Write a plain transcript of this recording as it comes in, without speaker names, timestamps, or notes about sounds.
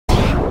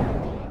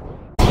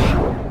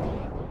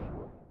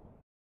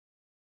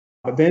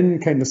But then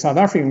came the South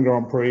African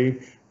Grand Prix,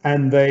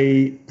 and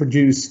they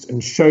produced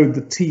and showed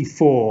the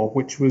T4,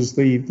 which was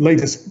the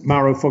latest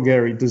Mauro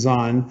Foggieri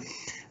design.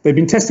 They've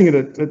been testing it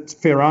at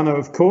Fiorano,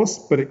 of course,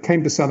 but it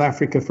came to South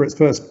Africa for its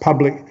first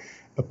public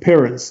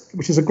appearance,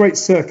 which is a great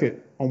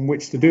circuit on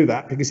which to do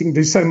that, because you can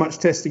do so much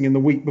testing in the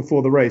week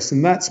before the race.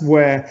 And that's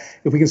where,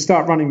 if we can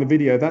start running the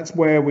video, that's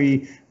where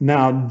we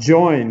now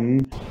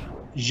join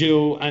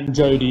Gilles and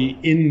Jody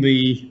in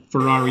the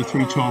Ferrari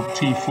 312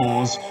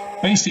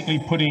 T4s, basically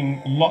putting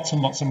lots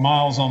and lots of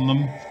miles on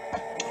them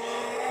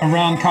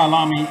around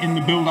Kyalami in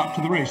the build-up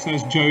to the race.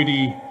 There's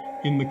Jody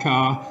in the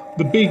car.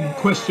 The big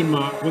question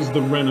mark was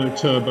the Renault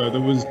Turbo.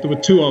 There were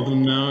two of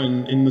them now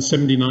in the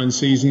 79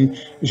 season.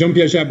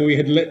 Jean-Pierre Jabouille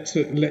had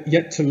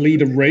yet to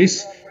lead a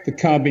race. The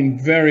car being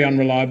very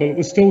unreliable. It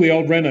was still the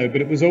old Renault,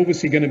 but it was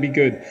obviously going to be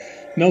good.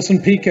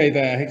 Nelson Piquet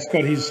there, he's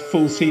got his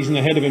full season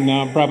ahead of him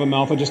now. Brabham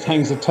Alpha just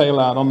hangs the tail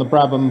out on the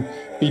Brabham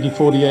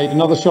BT48.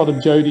 Another shot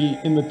of Jody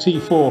in the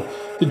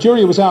T4. The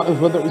jury was out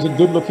of whether it was a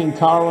good-looking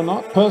car or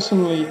not.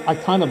 Personally, I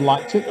kind of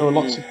liked it. There were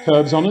lots of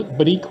curves on it,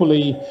 but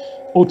equally,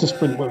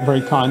 Autosprint were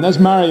very kind. There's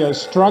Mario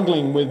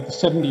struggling with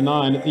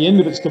 79 at the end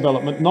of its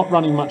development, not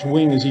running much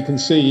wing, as you can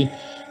see,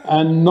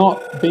 and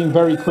not being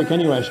very quick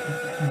anyway.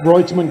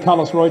 Carlos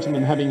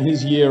Reutemann having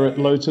his year at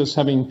Lotus,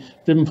 having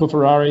driven for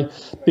Ferrari,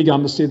 big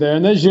understeer there.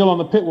 And there's Gilles on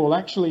the pit wall,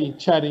 actually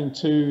chatting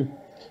to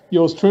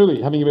yours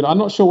truly, having a bit, I'm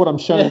not sure what I'm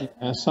showing,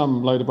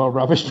 some load of old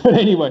rubbish, but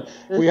anyway,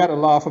 we had a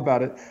laugh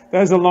about it.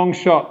 There's a long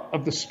shot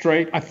of the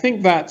straight. I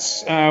think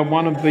that's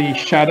one of the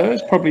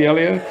shadows, probably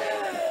Elio.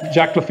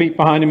 Jacques Lafitte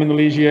behind him in the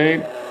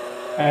Ligier,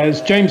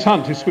 as James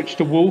Hunt, who switched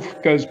to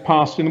Wolf, goes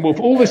past in the Wolf.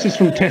 All this is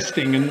from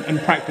testing and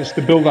practice,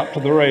 the build up to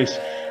the race,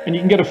 and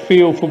you can get a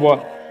feel for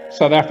what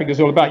South Africa is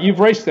all about. You've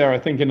raced there, I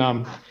think, in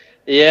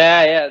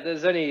Yeah.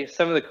 There's only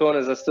some of the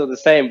corners are still the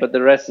same, but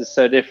the rest is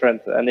so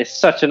different, and it's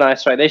such a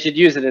nice track. They should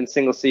use it in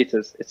single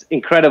seaters. It's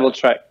incredible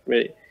track,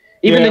 really.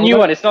 Even the new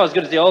one, it's not as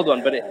good as the old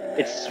one, but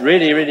it's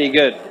really, really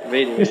good.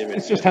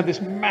 It's just had this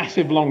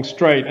massive long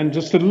straight, and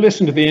just to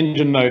listen to the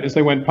engine note as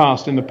they went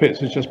past in the pits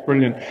was just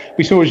brilliant.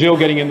 We saw Gilles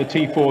getting in the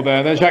T4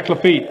 there. There's Jacques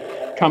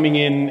Lafitte coming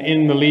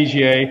in the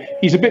Ligier.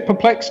 He's a bit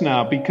perplexed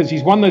now because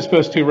he's won those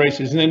first two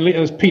races, and then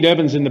there's Pete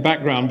Evans in the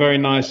background, very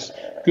nice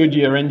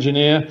Goodyear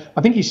engineer.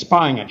 I think he's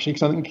spying actually,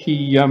 because I think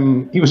he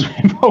was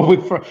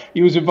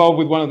involved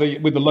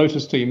with the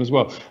Lotus team as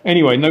well.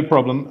 Anyway, no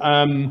problem.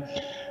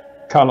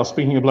 Carlos,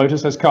 speaking of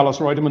Lotus, there's Carlos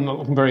Reutemann, not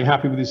looking very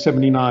happy with his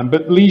 79.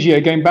 But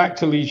Ligier, going back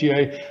to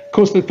Ligier, of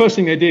course, the first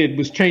thing they did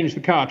was change the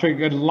car, try to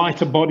get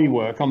lighter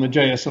bodywork on the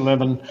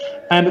JS11,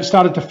 and it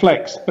started to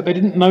flex. But they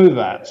didn't know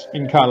that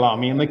in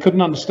Kyalami, and they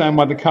couldn't understand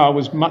why the car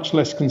was much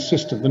less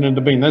consistent than it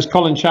had been. There's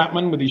Colin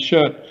Chapman with his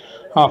shirt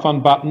half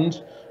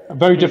unbuttoned,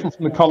 very different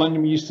from the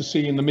Colin we used to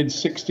see in the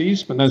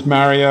mid-60s. But there's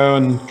Mario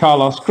and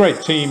Carlos,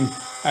 great team,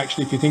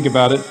 actually, if you think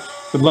about it.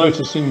 The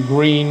Lotus in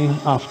green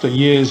after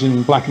years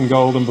in black and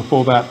gold, and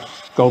before that,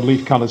 gold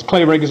leaf colours.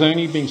 Clay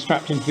Regazzoni being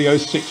strapped into the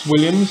 06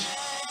 Williams.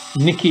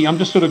 Nicky, I'm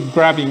just sort of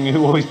grabbing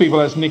who all these people,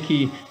 that's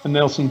Nicky and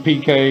Nelson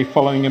Piquet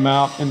following him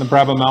out in the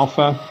Brabham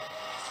Alpha.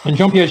 And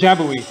Jean-Pierre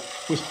Jabouille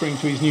whispering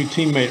to his new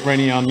teammate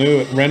René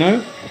Arnoux at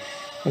Renault.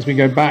 As we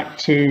go back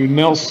to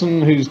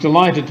Nelson, who's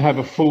delighted to have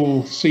a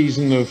full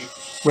season of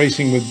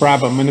racing with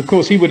Brabham. And of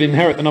course, he would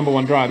inherit the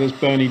 #1 drive. There's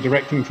Bernie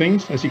directing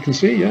things, as you can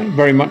see, yeah,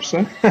 very much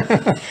so.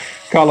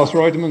 Carlos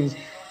Reutemann's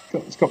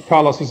got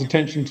Carlos's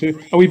attention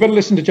too. Oh, we better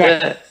listen to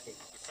Jackie.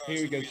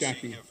 Here we go,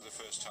 Jackie.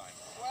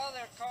 Well,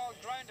 they're called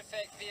ground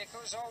effect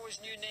vehicles, always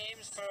new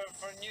names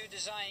for new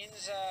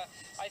designs.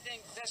 I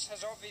think this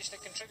has obviously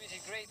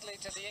contributed greatly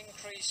to the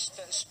increased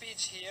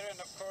speeds here,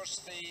 and of course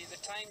the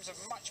times are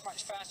much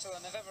faster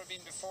than they've ever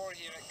been before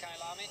here at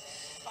Kyalami.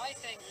 I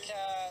think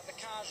the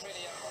cars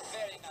really are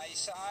very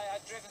nice.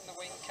 I've driven the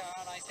wing car,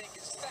 and I think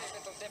it's very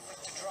little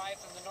different to drive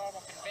than the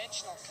normal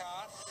conventional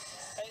car.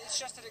 It's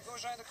just that it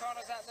goes around the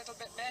corners that little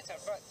bit better,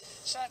 but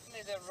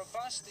certainly they're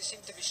robust, they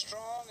seem to be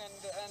strong,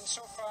 and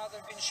so far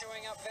they've been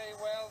showing up very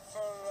well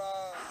for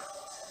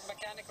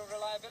mechanical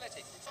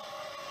reliability.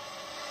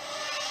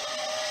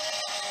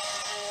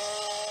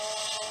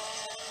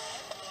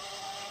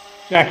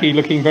 Jackie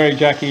looking very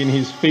Jackie in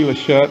his Feeler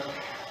shirt.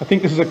 I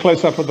think this is a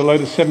close-up of the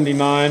Lotus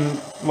 79.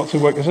 Lots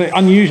of work. It's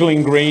unusual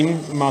in green,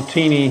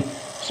 Martini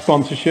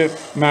sponsorship.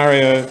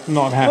 Mario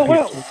not happy. Oh,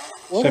 well.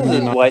 What are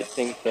those white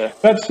things there?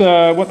 That's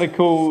what they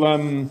call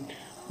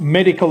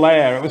medical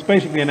air. It was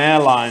basically an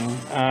airline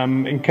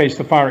in case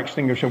the fire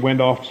extinguisher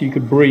went off, so you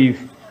could breathe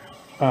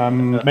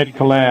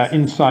medical air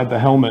inside the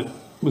helmet.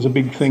 It was a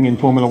big thing in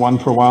Formula One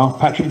for a while.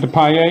 Patrick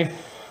Depailler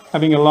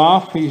having a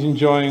laugh. He's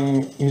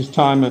enjoying his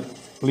time at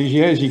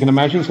Ligier, as you can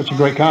imagine. Such a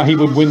great car. He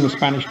would win the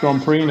Spanish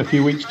Grand Prix in a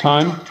few weeks'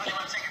 time.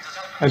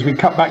 As we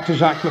cut back to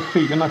Jacques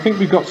Lafitte, and I think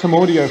we've got some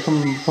audio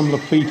from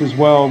Lafitte as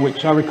well,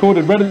 which I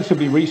recorded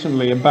relatively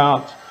recently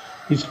about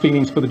his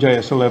feelings for the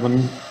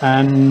JS11.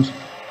 And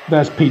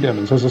there's Pete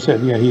Evans, as I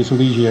said, yeah, he's a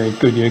Ligier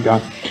Goodyear guy,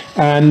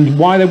 and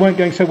why they weren't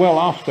going so well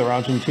after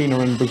Argentina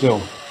and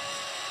Brazil.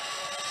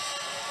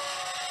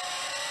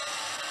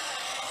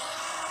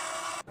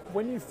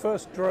 When you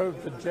first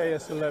drove the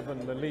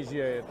JS11, the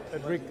Ligier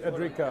at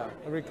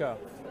Rica,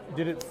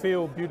 did it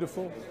feel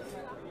beautiful?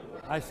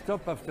 I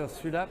stopped after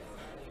 3 laps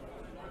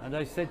and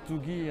I said to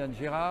Guy and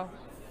Gérard,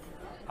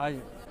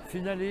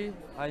 finally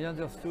I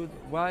understood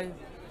why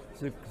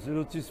the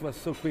Lotus was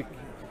so quick.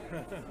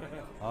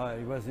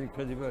 It was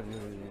incredible,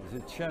 the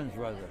change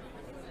was.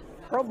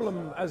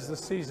 Problem as the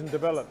season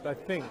developed, I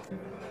think,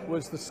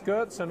 was the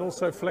skirts and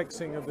also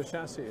flexing of the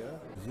chassis.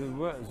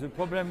 The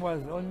problem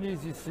was only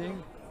this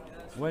thing.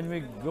 When we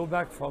go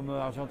back from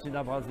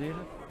Argentina, Brazil,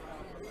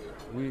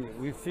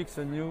 we fix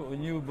a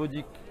new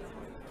body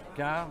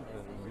car,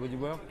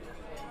 bodywork,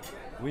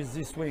 with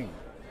this wing.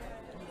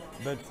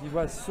 But it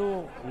was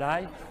so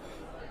light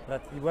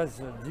that it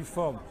was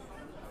deformed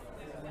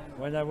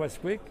when I was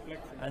quick,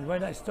 and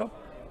when I stopped.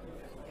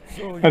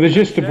 So the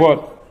gist of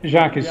what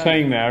Jacques is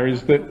saying there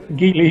is that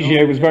Guy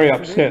Ligier was very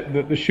upset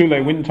that the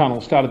Cholet wind tunnel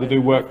started to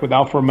do work with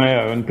Alfa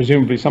Romeo, and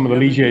presumably some of the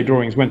Ligier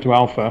drawings went to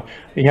Alfa.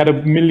 He had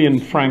 $1 million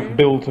franc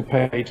bill to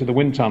pay to the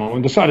wind tunnel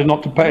and decided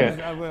not to pay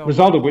it,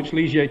 result of which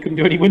Ligier couldn't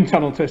do any wind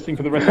tunnel testing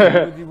for the rest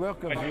of the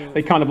year.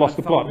 They kind of lost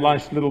the plot.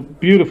 Nice little,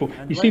 beautiful.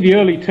 You see the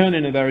early turn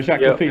in there of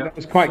Jacques Lafitte. That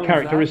was quite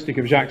characteristic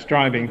of Jacques'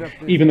 driving,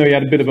 even though he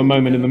had a bit of a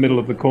moment in the middle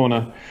of the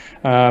corner.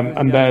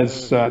 And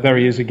there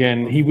he is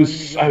again. He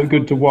was so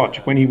good to watch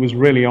when he was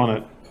really on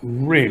it.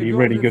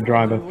 Really good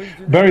driver.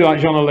 Very like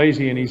Jean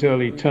Alesi in his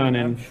early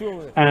turn-in,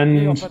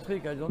 and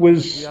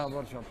was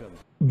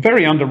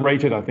very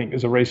underrated, I think,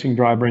 as a racing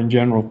driver in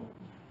general.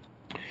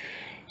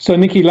 So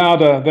Niki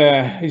Lauda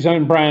there, his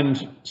own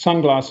brand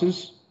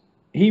sunglasses.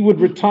 He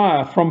would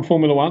retire from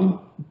Formula One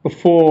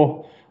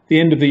before the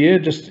end of the year,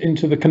 just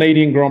into the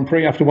Canadian Grand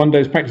Prix after one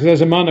day's practice.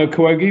 There's Amano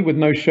Kouogi with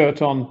no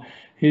shirt on,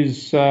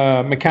 his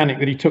mechanic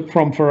that he took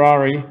from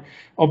Ferrari.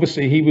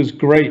 Obviously, he was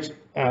great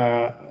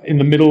in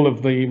the middle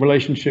of the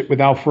relationship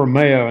with Alfa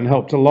Romeo and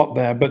helped a lot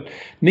there. But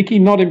Niki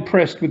not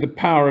impressed with the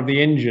power of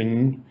the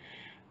engine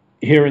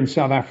here in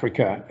South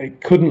Africa.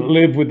 It couldn't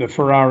live with the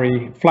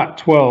Ferrari flat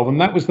 12,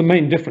 and that was the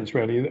main difference,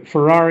 really. That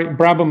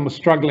Brabham was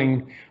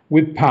struggling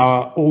with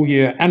power all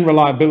year and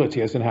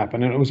reliability as it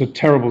happened, and it was a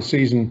terrible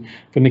season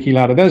for Niki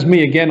Lauda. There's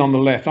me again on the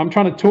left. I'm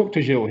trying to talk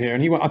to Gilles here,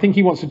 and I think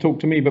he wants to talk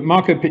to me, but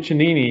Marco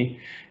Piccinini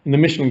in the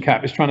Michelin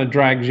cap is trying to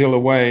drag Gilles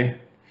away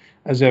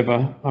as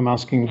ever. I'm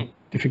asking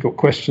difficult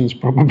questions,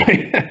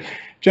 probably.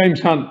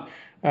 James Hunt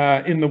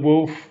in the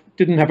Wolf,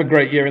 didn't have a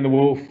great year in the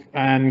Wolf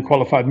and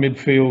qualified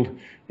midfield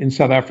in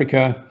South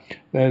Africa.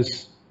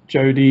 There's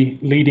Jody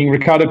leading.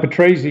 Riccardo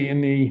Patrese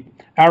in the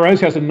Arrows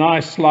has a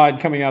nice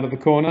slide coming out of the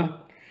corner.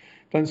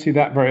 Don't see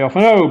that very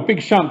often. Oh,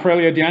 big shunt for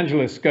Elio De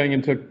Angelis going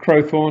into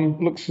Crowthorne.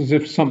 Looks as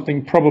if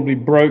something probably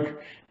broke in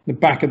the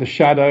back of the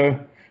shadow,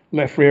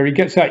 left rear. He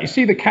gets out. You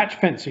see the catch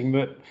fencing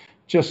that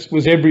just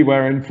was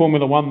everywhere in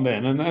Formula One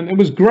then. And it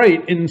was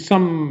great in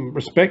some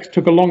respects.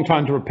 Took a long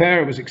time to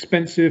repair. It was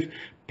expensive.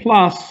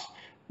 Plus,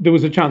 there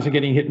was a chance of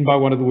getting hit by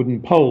one of the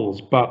wooden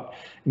poles. But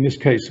in this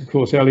case, of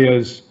course,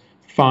 Elio's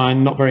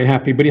fine, not very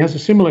happy. But he has a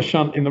similar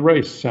shunt in the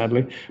race,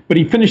 sadly. But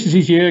he finishes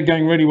his year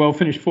going really well.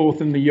 Finished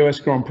fourth in the US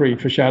Grand Prix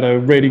for Shadow.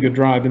 Really good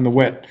drive in the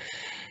wet.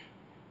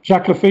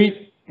 Jacques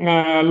Lafitte.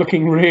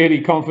 Looking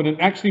really confident,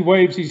 actually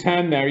waves his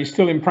hand there. He's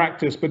still in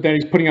practice, but then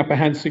he's putting up a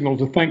hand signal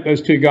to thank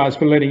those two guys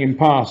for letting him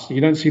pass.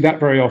 You don't see that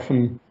very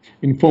often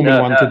in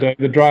Formula One today.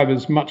 The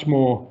driver's much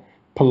more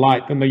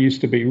polite than they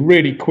used to be.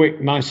 Really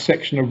quick, nice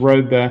section of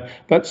road there.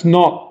 That's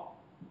not,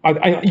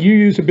 you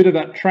use a bit of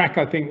that track,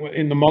 I think,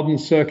 in the modern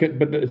circuit,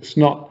 but it's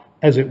not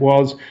as it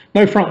was.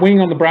 No front wing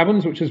on the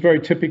Brabhams, which is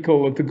very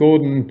typical of the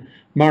Gordon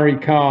Murray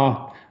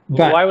car.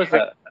 Why was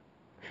that?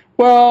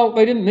 Well,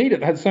 they didn't need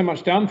it. They had so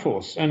much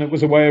downforce, and it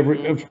was a way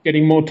of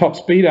getting more top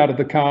speed out of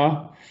the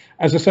car.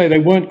 As I say, they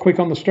weren't quick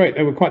on the straight.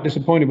 They were quite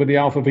disappointed with the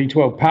Alfa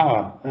V12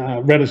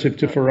 power relative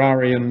to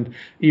Ferrari and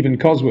even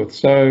Cosworth.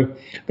 So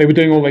they were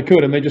doing all they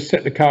could, and they just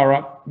set the car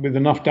up with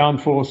enough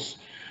downforce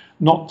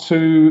not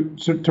to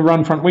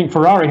run front wing.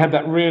 Ferrari had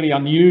that really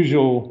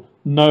unusual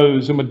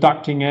nose and were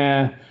ducting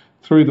air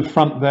through the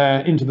front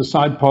there into the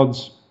side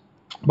pods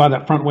by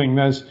that front wing.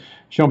 There's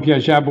Jean-Pierre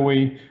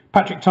Jabouille.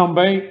 Patrick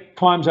Tambay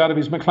climbs out of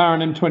his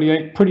McLaren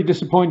M28. Pretty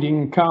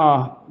disappointing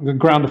car, the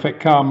ground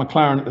effect car,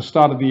 McLaren at the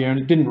start of the year, and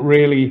it didn't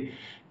really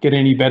get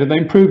any better. They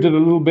improved it a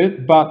little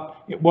bit, but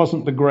it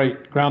wasn't the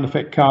great ground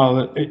effect car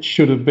that it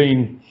should have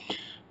been.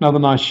 Another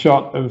nice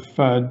shot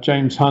of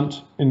James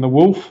Hunt in the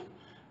Wolf,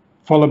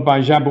 followed by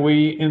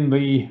Jabouille in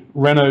the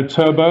Renault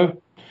Turbo.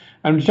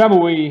 And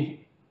Jabouille,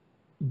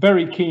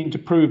 very keen to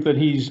prove that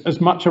he's as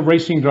much a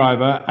racing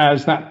driver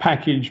as that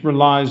package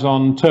relies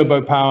on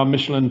turbo power,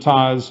 Michelin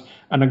tyres,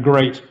 and a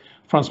great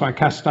Francois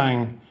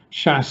Castaing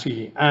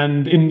chassis.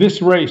 And in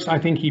this race, I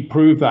think he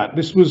proved that.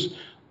 This was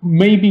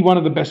maybe one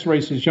of the best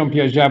races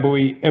Jean-Pierre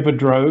Jabouille ever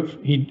drove.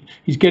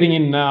 He's getting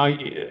in now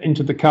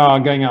into the car,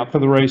 going out for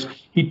the race.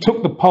 He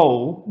took the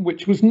pole,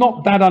 which was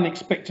not that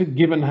unexpected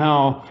given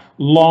how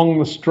long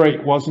the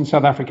straight was in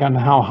South Africa and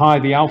how high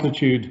the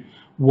altitude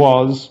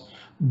was.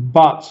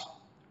 But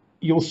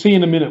you'll see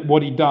in a minute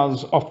what he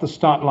does off the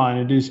start line.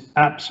 It is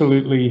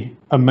absolutely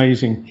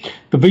amazing.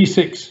 The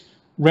V6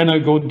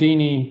 Renault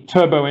Gordini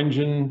turbo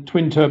engine,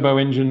 twin turbo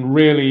engine,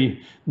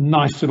 really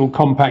nice little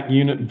compact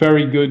unit,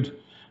 very good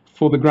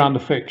for the ground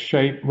effect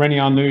shape.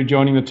 René Arnoux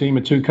joining the team,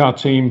 a two-car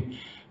team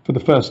for the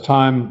first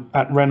time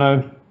at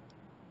Renault.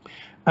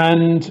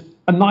 And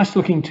a nice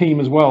looking team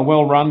as well,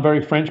 well run,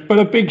 very French, but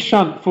a big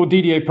shunt for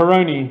Didier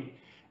Pironi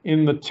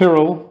in the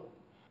Tyrrell.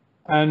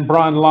 And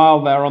Brian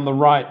Lyle there on the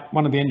right,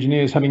 one of the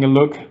engineers having a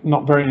look,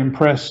 not very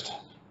impressed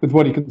with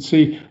what he could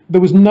see.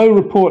 There was no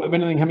report of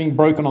anything having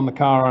broken on the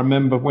car, I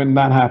remember, when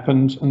that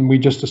happened, and we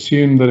just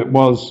assumed that it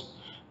was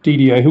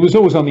Didier, who was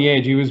always on the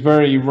edge. He was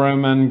very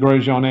Romain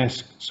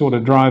Grosjean-esque sort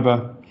of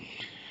driver.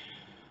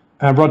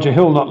 Roger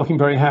Hill not looking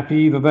very happy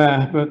either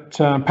there, but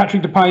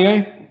Patrick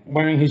Depailler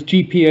wearing his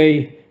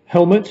GPA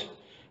helmet,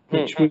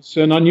 which was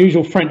an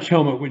unusual French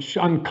helmet, which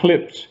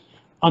unclipped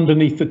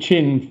underneath the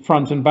chin,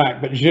 front and back.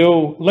 But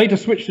Gilles later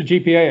switched to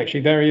GPA,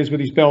 actually. There he is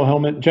with his Bell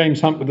helmet. James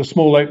Hunt with a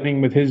small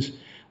opening with his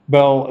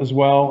Bell as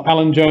well.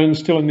 Alan Jones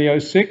still in the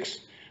 06.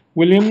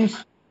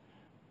 Williams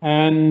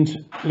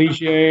and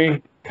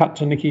Ligier cut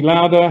to Niki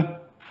Lauda.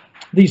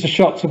 These are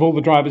shots of all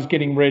the drivers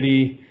getting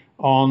ready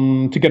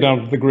to get out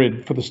of the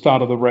grid for the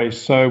start of the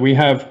race. So we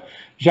have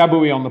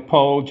Jabouille on the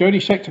pole. Jody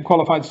Scheckter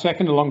qualified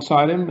second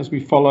alongside him as we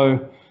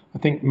follow, I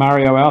think,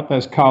 Mario out.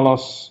 There's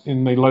Carlos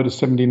in the Lotus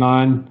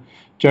 79.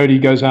 Jody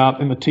goes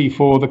out in the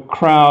T4. The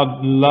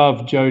crowd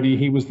loved Jody.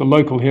 He was the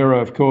local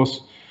hero, of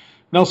course.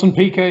 Nelson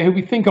Piquet, who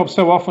we think of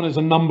so often as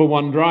a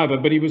 #1 driver,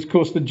 but he was, of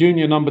course, the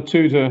junior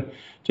 #2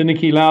 to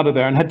Niki Lauda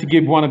there and had to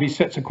give one of his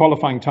sets of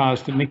qualifying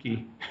tyres to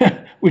Niki.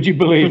 Would you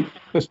believe?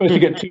 They're supposed to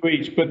get 2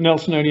 each, but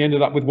Nelson only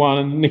ended up with 1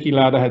 and Niki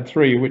Lauda had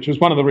 3, which was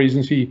one of the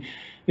reasons he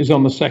is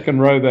on the second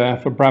row there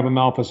for Brabham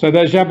Alpha. So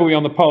there's Jabouille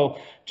on the pole.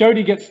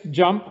 Jody gets the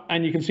jump,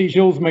 and you can see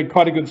Gilles made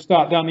quite a good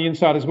start down the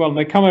inside as well. And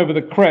they come over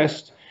the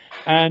crest,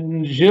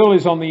 and Gilles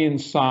is on the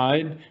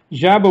inside.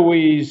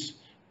 Jabouille's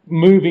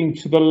moving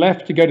to the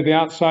left to go to the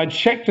outside.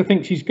 Scheckter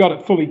thinks he's got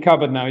it fully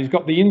covered now. He's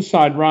got the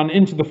inside run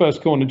into the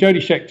first corner. Jody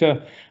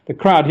Scheckter, the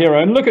crowd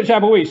hero. And look at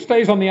Jabouille,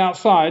 stays on the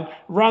outside,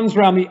 runs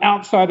around the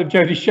outside of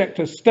Jody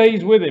Scheckter,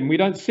 stays with him. We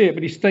don't see it,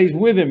 but he stays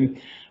with him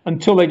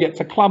until they get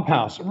to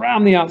Clubhouse,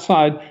 around the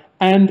outside,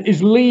 and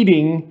is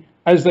leading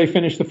as they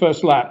finish the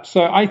first lap.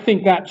 So I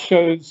think that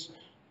shows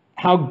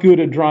how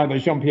good a driver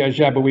Jean-Pierre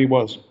Jabouille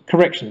was.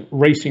 Correction,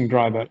 racing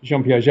driver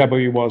Jean-Pierre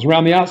Jabouille was.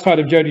 Around the outside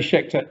of Jody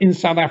Scheckter in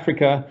South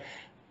Africa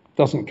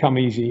doesn't come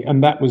easy.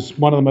 And that was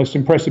one of the most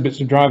impressive bits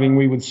of driving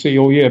we would see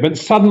all year. But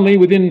suddenly,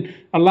 within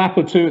a lap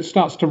or two, it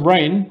starts to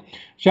rain.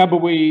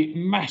 Jabouille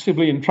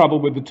massively in trouble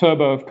with the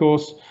turbo, of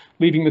course,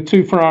 leaving the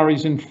 2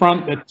 Ferraris in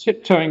front. They're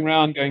tiptoeing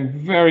around, going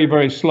very,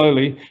 very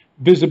slowly.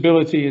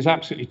 Visibility is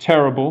absolutely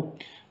terrible.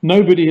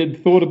 Nobody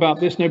had thought about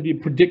this. Nobody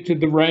had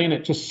predicted the rain.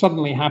 It just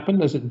suddenly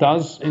happened, as it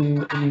does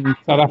in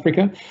South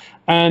Africa.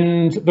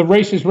 And the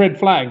race is red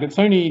flagged. It's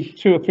only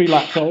 2 or 3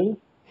 laps old.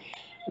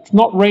 It's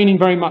not raining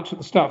very much at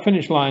the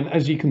start-finish line,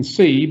 as you can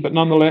see, but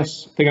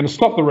nonetheless, they're going to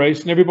stop the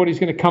race, and everybody's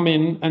going to come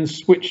in and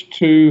switch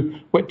to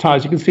wet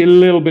tyres. You can see a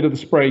little bit of the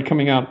spray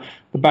coming out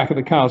the back of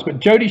the cars. But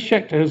Jody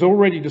Scheckter has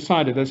already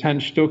decided, as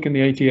Hans Stuck in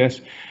the ATS,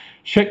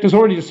 Schecter's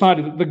already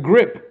decided that the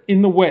grip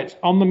in the wet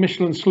on the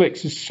Michelin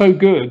slicks is so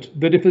good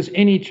that if there's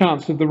any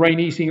chance of the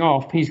rain easing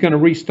off, he's going to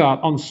restart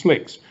on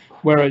slicks,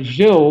 whereas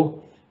Gilles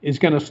is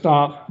going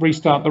to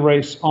restart the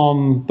race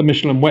on the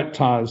Michelin wet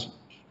tyres.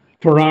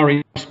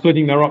 Ferrari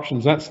splitting their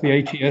options. That's the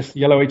ATS, the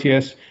yellow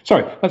ATS.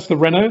 Sorry, that's the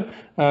Renault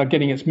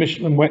getting its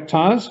Michelin wet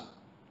tyres.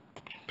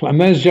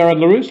 And there's Gerard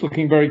Larousse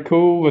looking very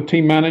cool, the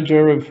team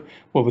manager of,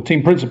 well, the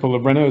team principal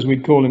of Renault, as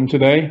we'd call him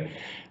today,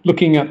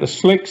 looking at the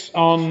slicks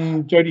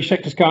on Jody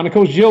Scheckter's car. And of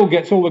course, Gilles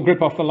gets all the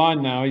grip off the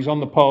line now. He's on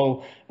the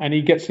pole and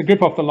he gets the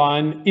grip off the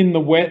line in the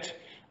wet,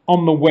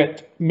 on the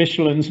wet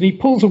Michelins. And he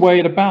pulls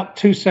away at about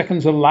 2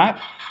 seconds a lap.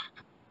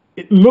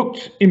 It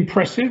looked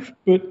impressive,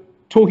 but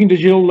talking to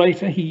Gilles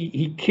later,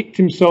 he kicked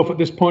himself at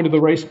this point of the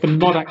race for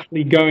not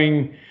actually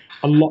going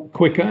a lot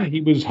quicker.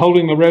 He was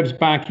holding the revs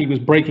back. He was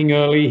braking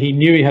early. He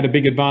knew he had a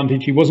big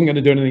advantage. He wasn't going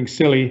to do anything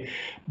silly,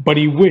 but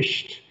he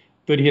wished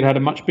that he had had a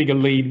much bigger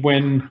lead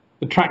when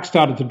the track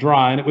started to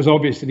dry, and it was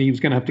obvious that he was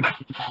going to have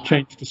to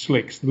change to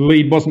slicks. The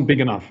lead wasn't big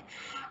enough.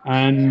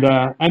 And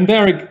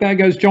there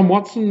goes John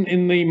Watson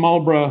in the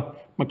Marlboro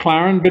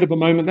McLaren. Bit of a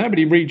moment there, but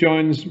he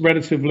rejoins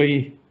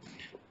relatively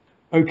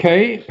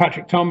okay.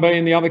 Patrick Tambay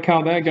in the other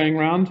car there going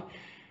round.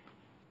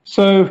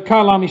 So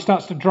Kyalami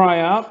starts to dry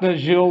out. There's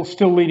Gilles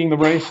still leading the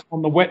race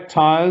on the wet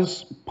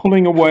tyres,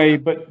 pulling away,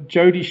 but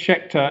Jody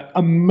Scheckter,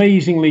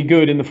 amazingly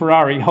good in the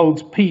Ferrari,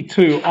 holds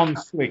P2 on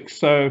slicks.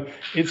 So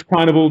it's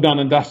kind of all done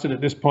and dusted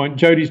at this point.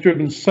 Jody's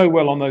driven so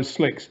well on those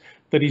slicks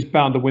that he's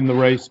bound to win the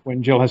race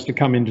when Gilles has to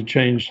come in to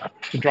change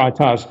to dry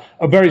tyres.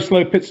 A very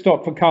slow pit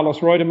stop for Carlos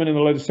Reutemann in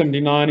the Lotus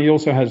 79. He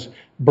also has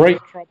brake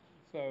trouble,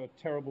 so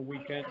a terrible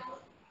weekend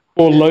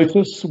for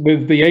Lotus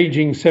with the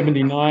aging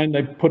 79.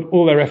 They put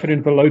all their effort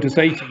into the Lotus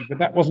 80, but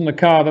that wasn't a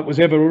car that was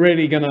ever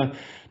really going to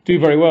do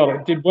very well.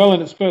 It did well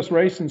in its first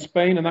race in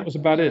Spain, and that was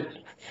about it.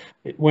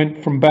 It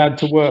went from bad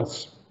to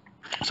worse.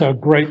 So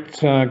great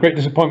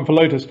disappointment for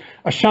Lotus.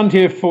 A shunt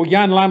here for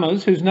Jan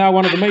Lammers, who's now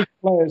one of the major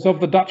players of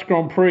the Dutch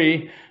Grand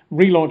Prix,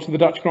 relaunch of the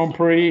Dutch Grand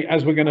Prix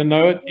as we're going to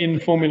know it in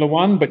Formula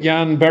One. But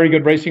Jan, very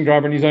good racing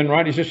driver in his own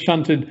right. He's just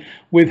shunted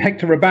with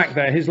Hector Raback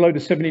there, his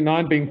Lotus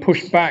 79 being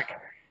pushed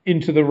back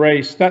into the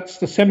race. That's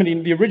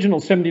the original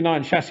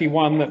 79 chassis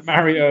one that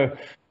Mario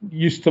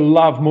used to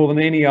love more than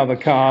any other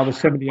car, the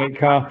 78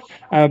 car.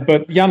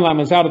 But Jan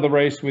Lammers out of the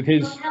race with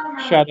his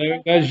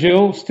shadow. There's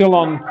Gilles, still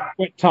on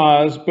wet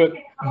tyres, but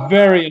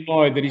very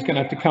annoyed that he's going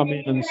to have to come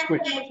in and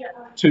switch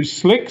to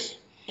slicks.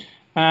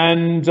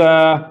 And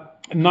a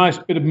nice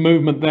bit of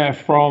movement there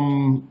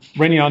from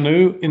René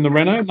Arnoux in the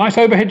Renault. Nice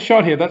overhead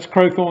shot here. That's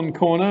Crowthorne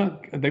corner.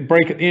 They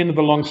break at the end of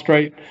the long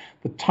straight,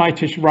 the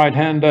tightish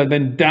right-hander,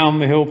 then down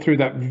the hill through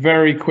that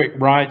very quick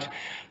right.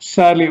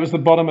 Sadly, it was the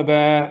bottom of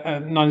there,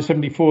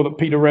 1974, that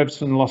Peter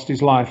Revson lost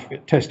his life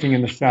testing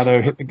in the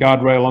shadow, hit the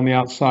guardrail on the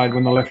outside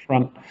when the left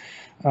front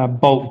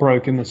bolt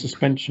broke in the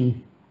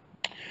suspension.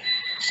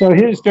 So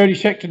here's Jody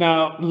Scheckter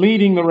now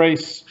leading the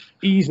race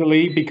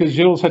easily because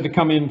Gilles had to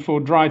come in for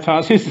dry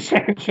tyres. Here's the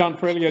second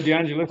shunt for Elio De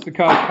Angelis. The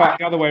car's parked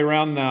the other way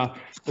around now,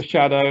 the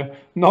shadow.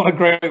 Not a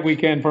great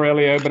weekend for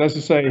Elio, but as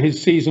I say,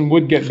 his season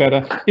would get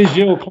better. Here's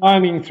Gilles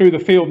climbing through the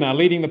field now,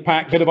 leading the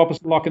pack, bit of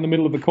opposite lock in the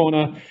middle of the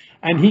corner,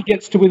 and he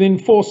gets to within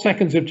 4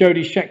 seconds of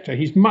Jody Scheckter.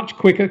 He's much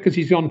quicker because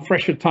he's on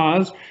fresher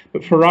tyres,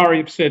 but Ferrari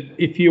have said,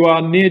 if you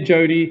are near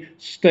Jody,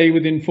 stay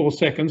within 4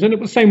 seconds.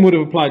 And the same would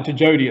have applied to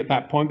Jody at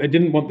that point. They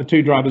didn't want the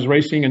two drivers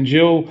racing, and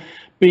Gilles,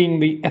 being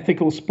the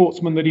ethical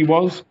sportsman that he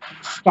was,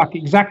 stuck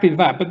exactly to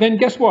that. But then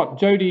guess what?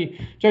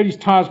 Jody's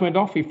tyres went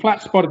off. He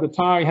flat spotted the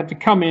tyre. He had to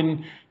come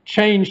in,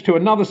 change to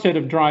another set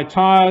of dry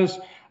tyres,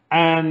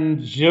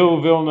 and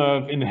Gilles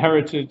Villeneuve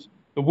inherited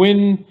the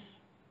win.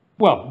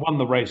 Well, won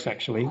the race,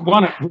 actually.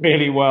 Won it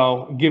really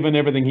well, given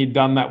everything he'd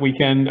done that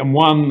weekend, and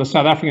won the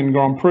South African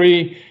Grand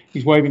Prix.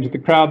 He's waving to the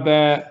crowd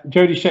there.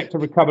 Jody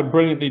Scheckter recovered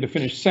brilliantly to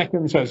finish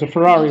second, so it's a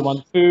Ferrari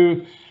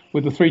 1-2.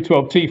 With the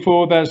 312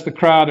 T4, there's the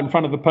crowd in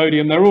front of the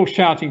podium. They're all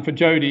shouting for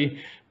Jody,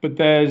 but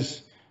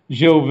there's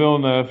Gilles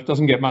Villeneuve.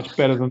 Doesn't get much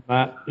better than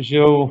that.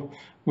 Gilles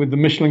with the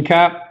Michelin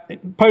cap.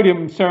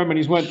 Podium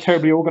ceremonies weren't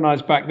terribly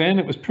organized back then.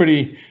 It was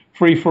pretty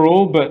free for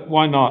all, but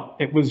why not?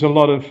 It was a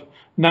lot of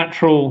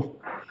natural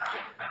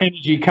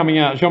energy coming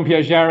out.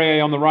 Jean-Pierre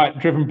Jarier on the right,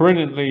 driven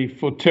brilliantly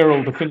for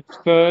Tyrrell to finish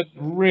third.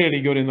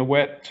 Really good in the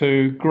wet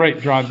too.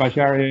 Great drive by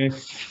Jarier.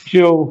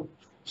 Gilles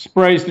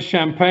sprays the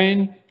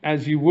champagne,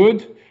 as you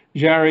would.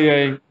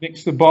 Jarier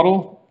nicks the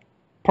bottle.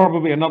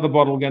 Probably another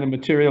bottle going to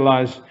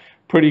materialize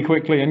pretty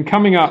quickly. And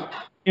coming up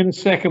in a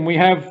second, we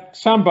have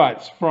sound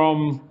bites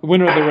from the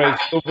winner of the race,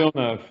 Gilles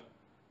Villeneuve.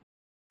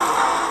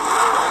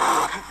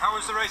 How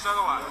was the race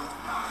otherwise?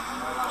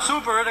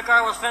 Super. The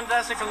car was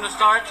fantastic from the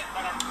start.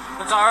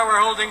 The tire were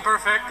holding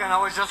perfect, and I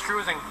was just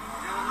cruising.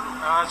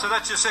 So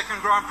that's your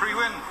second Grand Prix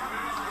win.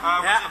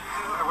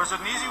 Was it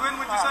an easy win,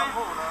 would you say?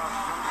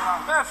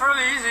 Yeah,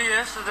 fairly easy,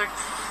 yes.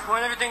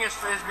 When everything is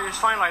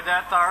fine like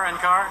that, tire and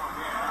car,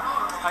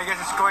 I guess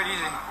it's quite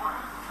easy.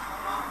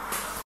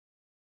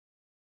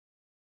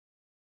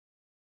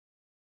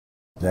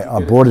 I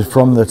bought it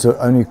from that's the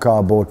only car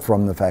I bought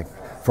from the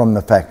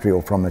factory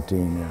or from a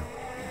team. Yeah.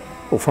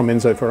 Or from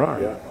Enzo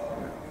Ferrari. Yeah.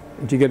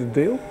 Did you get a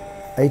deal?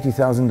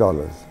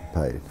 $80,000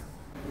 paid.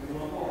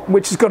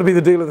 Which has got to be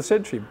the deal of the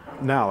century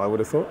now, I would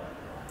have thought.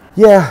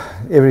 Yeah,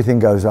 everything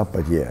goes up,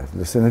 but yeah,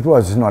 listen,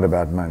 it's not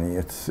about money.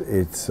 It's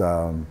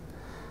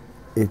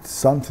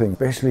something,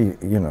 especially,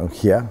 you know,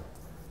 here,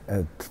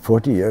 at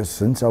 40 years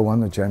since I won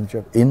the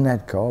championship in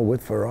that car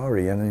with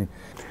Ferrari. And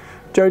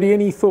Jody,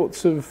 any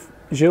thoughts of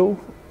Gilles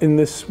in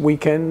this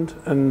weekend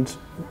and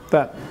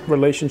that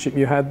relationship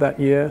you had that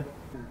year?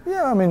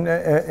 Yeah, I mean,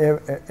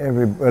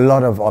 a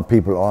lot of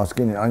people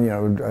asking. You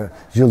know,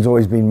 Gilles'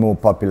 always been more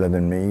popular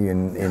than me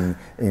in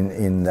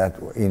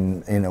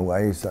a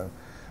way. So,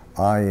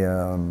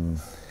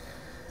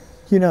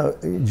 you know,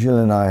 Gilles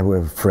and I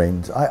were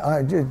friends.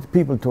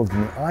 People talk to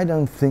me. I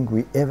don't think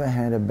we ever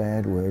had a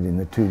bad word in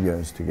the 2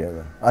 years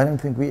together. I don't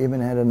think we even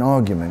had an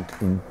argument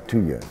in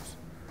 2 years.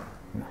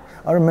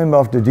 I remember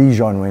after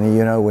Dijon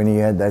when he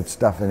had that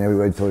stuff and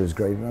everybody thought it was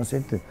great. And I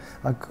said to him,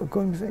 I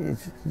couldn't say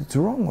it's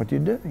wrong what you're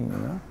doing. You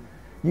know,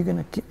 you're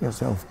going to kill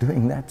yourself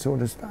doing that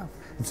sort of stuff.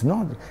 It's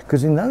not,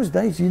 because in those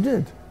days you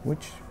did,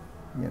 which,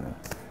 you know,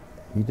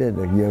 he did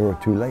a year or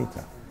two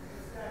later.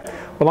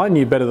 Well, I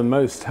knew better than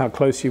most how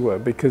close you were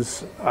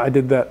because I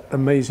did that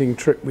amazing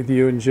trip with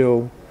you and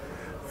Gilles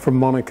from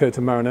Monaco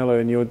to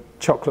Maranello in your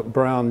chocolate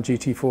brown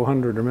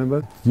GT400,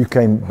 remember? You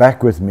came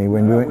back with me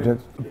when we went to...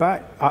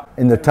 Back?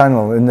 In the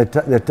tunnel,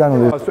 the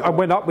tunnel. I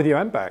went up with you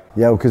and back.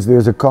 Yeah, because there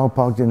was a car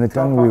parked in the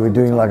tunnel. We were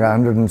doing like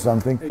 100 and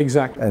something.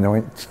 Exactly. And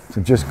I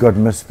just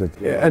missed it.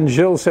 Yeah, and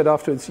Gilles said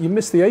afterwards, you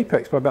missed the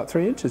apex by about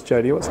 3 inches,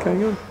 Jody. What's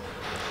going on?